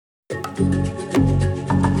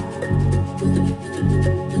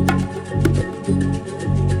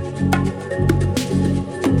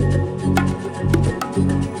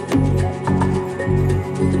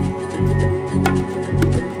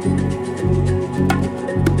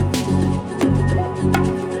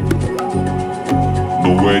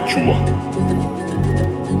Não é chua.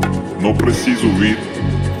 Não preciso vir,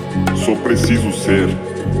 só preciso ser.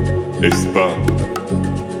 Está.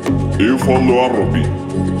 Eu falo árabe,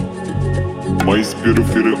 mas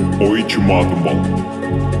prefiro o intimado mal.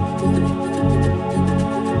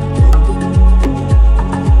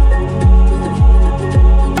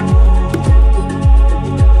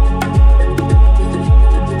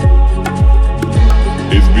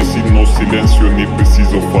 Esqueci no silêncio, nem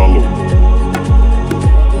preciso falo.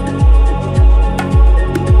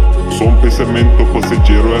 Só um pensamento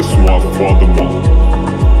passageiro, é sua foda mal.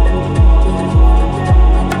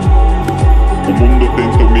 O mundo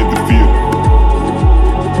tenta me devir,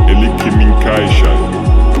 ele que me encaixa,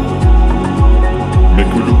 me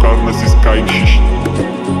colocar nesses caixas.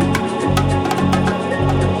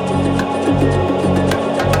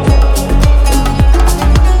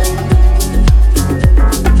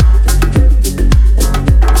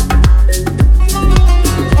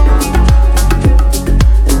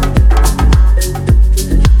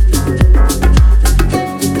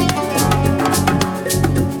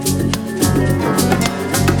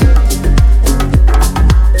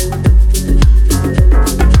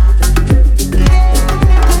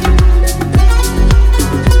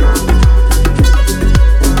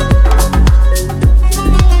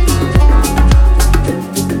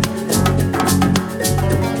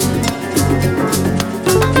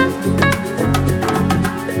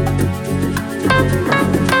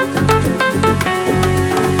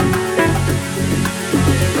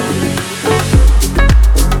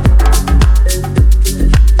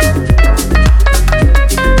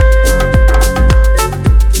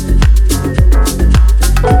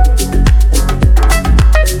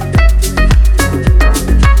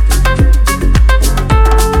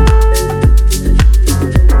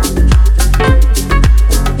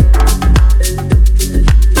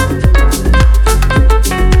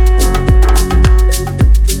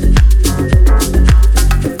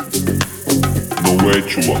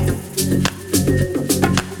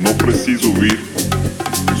 Não preciso vir,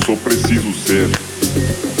 só preciso ser.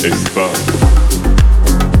 Está.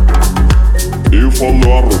 Eu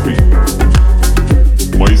falo árabe,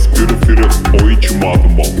 mas prefiro o intimado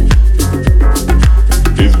mal.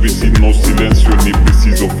 Esqueci no silêncio, nem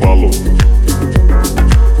preciso falo.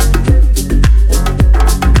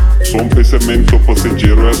 Só um pensamento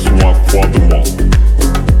passageiro, é sua foda mal.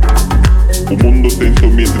 O mundo tenta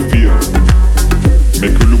me devir, me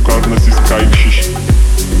colocar nesses caixas.